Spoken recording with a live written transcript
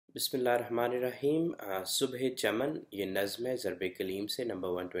बिस्मिल्लाहिर्रहमानिर्रहीम। सुबह-ए-चमन ये नज़्म है ज़र्ब-ए-कलीम से नंबर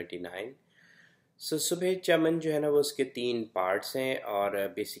 129। सुबह-ए-चमन जो है ना वो उसके 3 पार्ट्स हैं और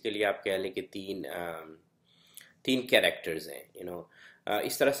बेसिकली आप कह लें कि तीन कैरेक्टर्स हैं।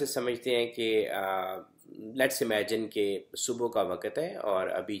 इस तरह से समझते हैं कि लेट्स इमेजिन कि सुबह का वक़्त है और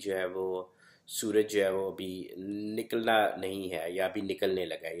अभी जो है वो सूरज जो है वो अभी निकलना नहीं है या अभी निकलने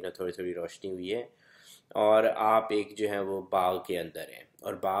लगा है। थोड़ी थोड़ी रोशनी हुई है और आप एक जो है वो बाग के अंदर हैं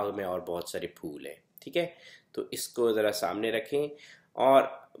और बाग में और बहुत सारे फूल हैं। ठीक है, तो इसको ज़रा सामने रखें और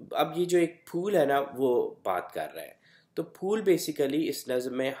अब ये जो एक फूल है ना वो बात कर रहा है। तो फूल बेसिकली इस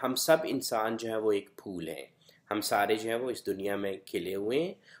नज़्म में हम सब इंसान जो है वो एक फूल हैं। हम सारे जो हैं वो इस दुनिया में खिले हुए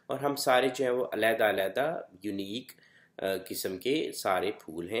हैं और हम सारे जो हैं वो अलग-अलग यूनिक किस्म के सारे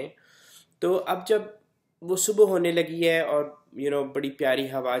फूल हैं। तो अब जब वो सुबह होने लगी है और बड़ी प्यारी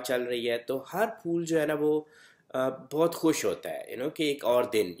हवा चल रही है तो हर फूल जो है ना वो बहुत खुश होता है कि एक और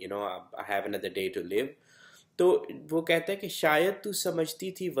दिन I have another day to live. तो वो कहता है कि शायद तू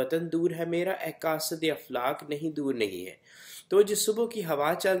समझती थी वतन दूर है मेरा, ए कासद अफलाक नहीं दूर नहीं है। तो जिस सुबह की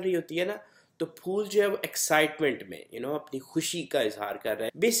हवा चल रही होती है ना तो फूल जो है वो एक्साइटमेंट में अपनी खुशी का इजहार कर रहे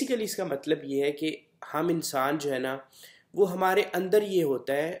हैं। बेसिकली इसका मतलब ये है कि हम इंसान जो है ना वो हमारे अंदर ये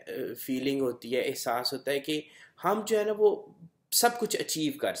होता है, फीलिंग होती है, एहसास होता है कि हम जो है ना वो सब कुछ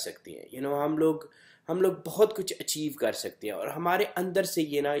अचीव कर सकते हैं। हम लोग बहुत कुछ अचीव कर सकते हैं और हमारे अंदर से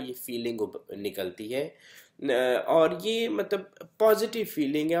ये फीलिंग निकलती है। और ये मतलब पॉजिटिव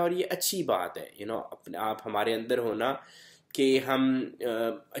फीलिंग है और ये अच्छी बात है अपने आप हमारे अंदर होना कि हम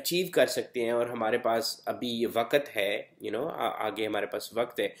अचीव कर सकते हैं और हमारे पास अभी ये वक्त है। आगे हमारे पास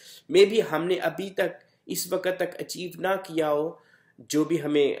वक्त है। मे बी हमने अभी तक इस वक्त तक अचीव ना किया हो जो भी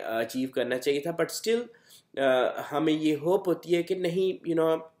हमें अचीव करना चाहिए था, बट स्टिल हमें ये होप होती है कि नहीं,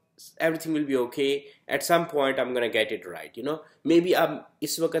 everything will be okay, at some point I'm gonna get it right। May be अब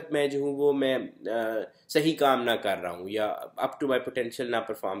इस वक्त मैं जो हूँ वो मैं सही काम ना कर रहा हूँ या अप टू माई पोटेंशियल ना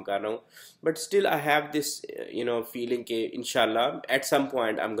परफॉर्म कर रहा हूँ, but still I have this feeling कि इंशाल्लाह at some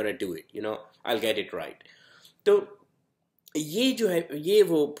point I am gonna do it, I will get it right. तो ये जो है ये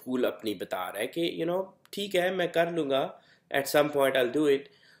वो फूल अपनी बता रहा है कि ठीक है मैं कर लूँगा, at some point I will do it.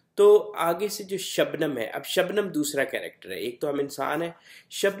 तो आगे से जो शबनम है, अब शबनम दूसरा कैरेक्टर है, एक तो हम इंसान है।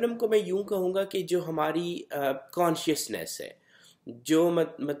 शबनम को मैं यूं कहूँगा कि जो हमारी कॉन्शियसनेस है, जो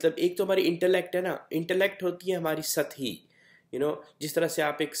मतलब एक तो हमारी इंटेलेक्ट है ना, इंटेलेक्ट होती है हमारी सतही। जिस तरह से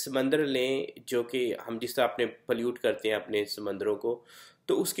आप एक समंदर लें जो कि हम जिस तरह अपने पल्यूट करते हैं अपने समंदरों को,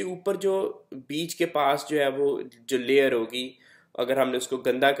 तो उसके ऊपर जो बीच के पास जो है वो जो लेयर होगी, अगर हमने उसको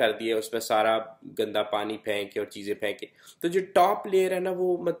गंदा कर दिया, उसमें सारा गंदा पानी फेंके और चीज़ें फेंके, तो जो टॉप लेयर है ना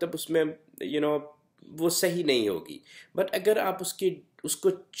वो मतलब उसमें वो सही नहीं होगी। बट अगर आप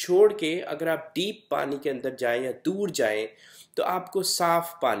उसको छोड़ के अगर आप डीप पानी के अंदर जाएं या दूर जाएं तो आपको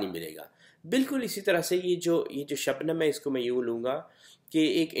साफ पानी मिलेगा। बिल्कुल इसी तरह से ये जो शबनम है इसको मैं यूँ लूँगा कि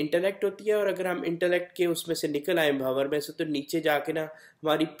एक इंटेलेक्ट होती है और अगर हम इंटेलेक्ट के उसमें से निकल आए भंवर में से तो नीचे जाके ना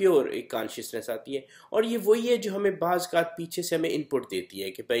हमारी प्योर एक कॉन्शियसनेस आती है। और ये वही है जो हमें बाज़ का पीछे से हमें इनपुट देती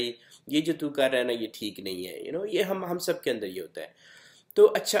है कि भाई ये जो तू कर रहा है ना ये ठीक नहीं है। ये हम सब के अंदर ये होता है। तो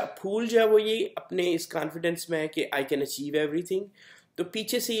अच्छा, फूल जो है वो ये अपने इस कॉन्फिडेंस में है कि आई कैन अचीव एवरीथिंग। तो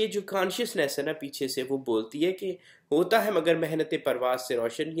पीछे से ये जो कॉन्शियसनेस है ना पीछे से वो बोलती है कि होता है मगर मेहनत परवाज से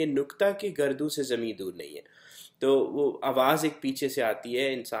रोशन, ये नुक्ता के गर्दों से ज़मीं दूर नहीं है। तो वो आवाज़ एक पीछे से आती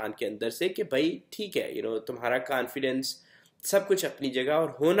है इंसान के अंदर से कि भाई ठीक है, तुम्हारा कॉन्फिडेंस सब कुछ अपनी जगह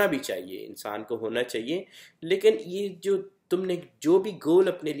और होना भी चाहिए, इंसान को होना चाहिए। लेकिन ये जो तुमने जो भी गोल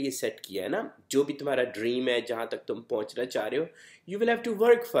अपने लिए सेट किया है ना, जो भी तुम्हारा ड्रीम है, जहाँ तक तुम पहुँचना चाह रहे हो, you will have to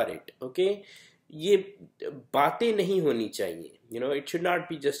work for it. Okay, ये बातें नहीं होनी चाहिए। It should not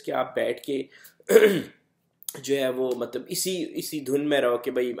be just कि आप बैठ के जो है वो मतलब इसी धुन में रहो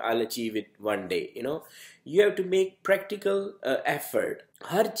कि भाई I will achieve it one day. You have to make practical effort.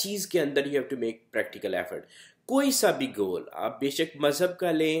 हर चीज़ के अंदर you have to make practical effort. कोई सा भी गोल आप बेशक मज़हब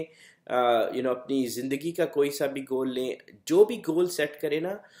का लें, अपनी ज़िंदगी का कोई सा भी गोल लें, जो भी गोल सेट करें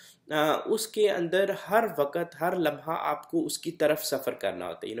ना, उसके अंदर हर वक्त हर लम्हा आपको उसकी तरफ सफ़र करना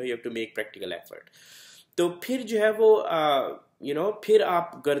होता है। You have to make practical effort. तो फिर जो है वो फिर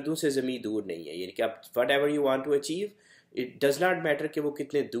आप गर्दों से ज़मीं दूर नहीं है। यानी कि आप what ever you want to achieve, it does not matter कि वो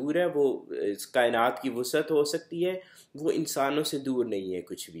कितने दूर है। वो इस कायनात की वसअत हो सकती है, वो इंसानों से दूर नहीं है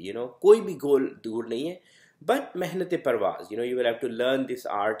कुछ भी। कोई भी गोल दूर नहीं है, बट मेहनत परवाज, you will have to learn this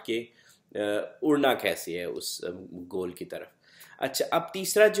art के उड़ना कैसे है उस गोल की तरफ। अच्छा, अब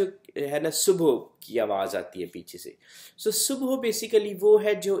तीसरा जो है ना, सुबह की आवाज़ आती है पीछे से। सुबह बेसिकली वो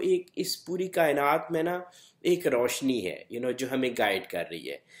है जो एक इस पूरी कायनात में ना एक रोशनी है, जो हमें गाइड कर रही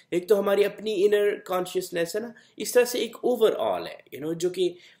है। एक तो हमारी अपनी इनर कॉन्शियसनेस है ना, इस तरह से एक ओवरऑल है,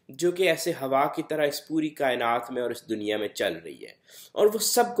 जो कि ऐसे हवा की तरह इस पूरी कायनात में और इस दुनिया में चल रही है, और वो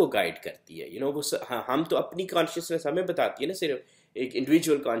सबको गाइड करती है। हाँ, हम तो अपनी कॉन्शियसनेस हमें बताती है ना, सिर्फ एक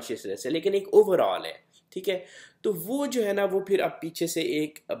इंडिविजुअल कॉन्शियसनेस है, लेकिन एक ओवरऑल है, ठीक है। तो वो जो है ना, वो फिर अब पीछे से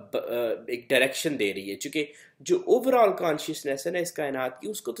एक डायरेक्शन दे रही है, चूंकि जो ओवरऑल कॉन्शियसनेस है ना इस कायनात की,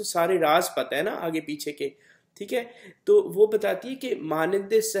 उसको तो सारे राज पता है ना आगे पीछे के, ठीक है। तो वो बताती है कि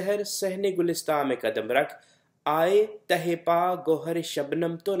मानंदे सहर सहने गुलिस्तां में कदम रख, आए तहे पा गोहर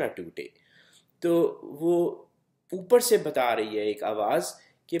शबनम तो न टूटे। तो वो ऊपर से बता रही है एक आवाज़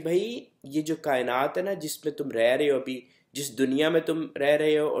कि भाई ये जो कायनात है ना जिसमें तुम रह रहे हो अभी, जिस दुनिया में तुम रह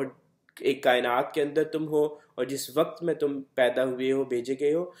रहे हो और एक कायनात के अंदर तुम हो, और जिस वक्त में तुम पैदा हुए हो, भेजे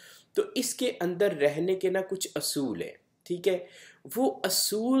गए हो, तो इसके अंदर रहने के ना कुछ असूल हैं, ठीक है। वो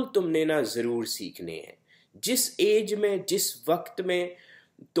असूल तुमने ना ज़रूर सीखने हैं। जिस एज में, जिस वक्त में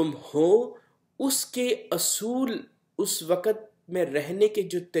तुम हो, उसके असूल, उस वक्त में रहने के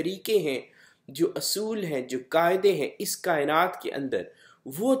जो तरीके हैं, जो असूल हैं, जो कायदे हैं इस कायनात के अंदर,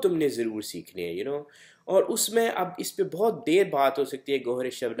 वो तुमने ज़रूर सीखने हैं, और उसमें अब इस पे बहुत देर बात हो सकती है, गोहर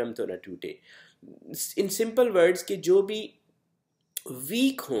शबनम तो न टूटे। इन सिंपल वर्ड्स के जो भी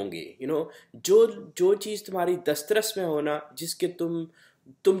वीक होंगे, जो जो चीज़ तुम्हारी दस्तरस में होना, जिसके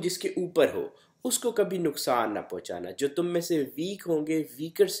तुम जिसके ऊपर हो, उसको कभी नुकसान ना पहुंचाना। जो तुम में से वीक होंगे,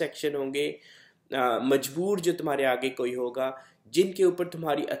 वीकर सेक्शन होंगे, मजबूर जो तुम्हारे आगे कोई होगा, जिनके ऊपर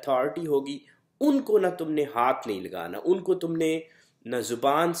तुम्हारी अथॉरिटी होगी, उनको ना तुमने हाथ नहीं लगाना, उनको तुमने न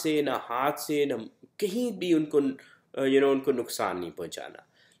ज़ुबान से, न हाथ से, न कहीं भी उनको उनको नुकसान नहीं पहुंचाना।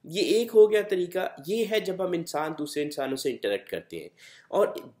 ये एक हो गया तरीका। ये है जब हम इंसान दूसरे इंसानों से इंटरेक्ट करते हैं।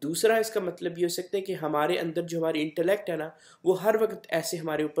 और दूसरा इसका मतलब ये हो सकता है कि हमारे अंदर जो हमारी इंटेलेक्ट है ना, वो हर वक्त ऐसे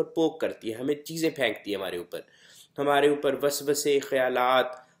हमारे ऊपर पोक करती है, हमें चीज़ें फेंकती है हमारे ऊपर वसवसे,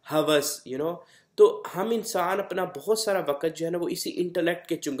 ख्यालात, हवस, तो हम इंसान अपना बहुत सारा वक्त जो है ना वो इसी इंटेलेक्ट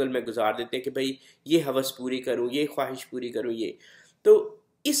के चुंगल में गुजार देते हैं कि भाई ये हवस पूरी करूँ, ये ख्वाहिश पूरी करूँ, ये। तो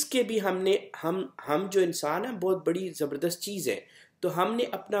इसके भी हम जो इंसान है बहुत बड़ी ज़बरदस्त चीज़ है। तो हमने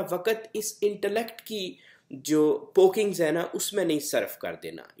अपना वक्त इस इंटेलेक्ट की जो पोकिंग्स है ना उसमें नहीं सर्फ कर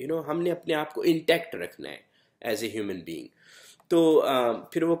देना, हमने अपने आप को इंटैक्ट रखना है एज ए ह्यूमन बीइंग। तो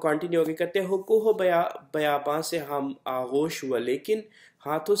फिर वो कंटिन्यू आगे करते हैं, हुक्को हो बयाबां से हम आगोश हुआ, लेकिन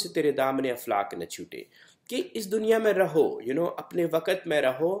हाथों से तेरे दामन अफलाक न छूटे। कि इस दुनिया में रहो, अपने वक्त में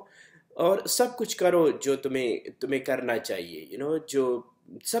रहो, और सब कुछ करो जो तुम्हें करना चाहिए, जो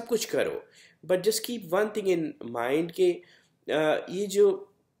सब कुछ करो, but just keep one thing in mind के ये जो,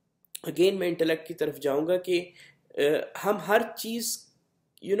 अगेन मैं इंटेलेक्ट की तरफ जाऊंगा कि हम हर चीज़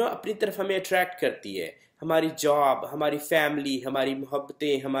अपनी तरफ हमें अट्रैक्ट करती है। हमारी जॉब, हमारी फैमिली, हमारी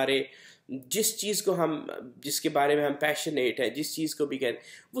मोहब्बतें, हमारे जिस चीज़ को जिसके बारे में हम पैशनेट हैं, जिस चीज़ को भी कहते हैं,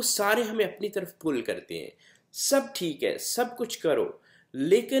 वो सारे हमें अपनी तरफ पुल करते हैं। सब ठीक है, सब कुछ करो,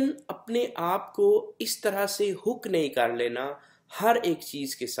 लेकिन अपने आप को इस तरह से हुक नहीं कर लेना हर एक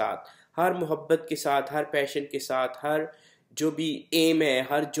चीज़ के साथ, हर मोहब्बत के साथ, हर पैशन के साथ, हर जो भी एम है,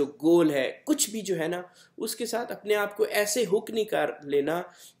 हर जो गोल है, कुछ भी जो है ना उसके साथ अपने आप को ऐसे हुक नहीं कर लेना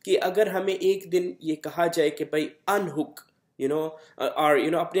कि अगर हमें एक दिन ये कहा जाए कि भाई अनहुक,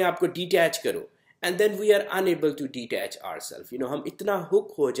 और अपने आप को डिटैच करो, and then we are unable to detach ourselves, हम इतना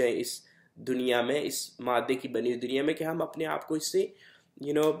हुक हो जाए इस दुनिया में, इस मादे की बनी हुई दुनिया में, कि हम अपने आप को इससे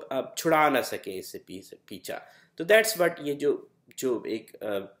छुड़ा ना सकें, इससे पीछा। तो दैट्स व्हाट ये जो एक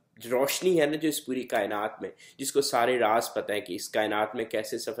रोशनी है ना जो इस पूरी कायनात में, जिसको सारे राज पता है कि इस कायनात में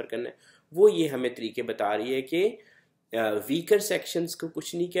कैसे सफ़र करना है, वो ये हमें तरीके बता रही है कि वीकर सेक्शंस को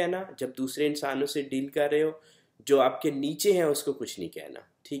कुछ नहीं कहना जब दूसरे इंसानों से डील कर रहे हो, जो आपके नीचे हैं उसको कुछ नहीं कहना,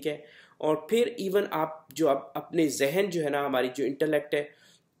 ठीक है। और फिर इवन आप जो अपने जहन जो है ना, हमारी जो इंटेलेक्ट है,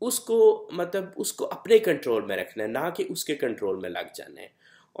 उसको अपने कंट्रोल में रखना है, ना कि उसके कंट्रोल में लग जाना है।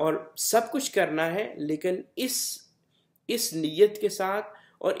 और सब कुछ करना है, लेकिन इस नीयत के साथ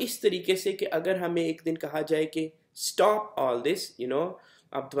और इस तरीके से कि अगर हमें एक दिन कहा जाए कि स्टॉप ऑल दिस,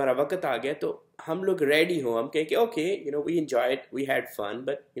 अब तुम्हारा वक्त आ गया, तो हम लोग रेडी हो, हम कहें कि okay, we enjoyed, we had fun,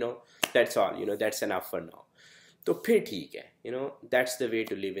 but that's all, that's enough for now. तो फिर ठीक है, that's the way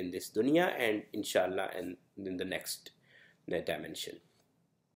to live in this दुनिया, एंड इंशाल्लाह and in the next dimension.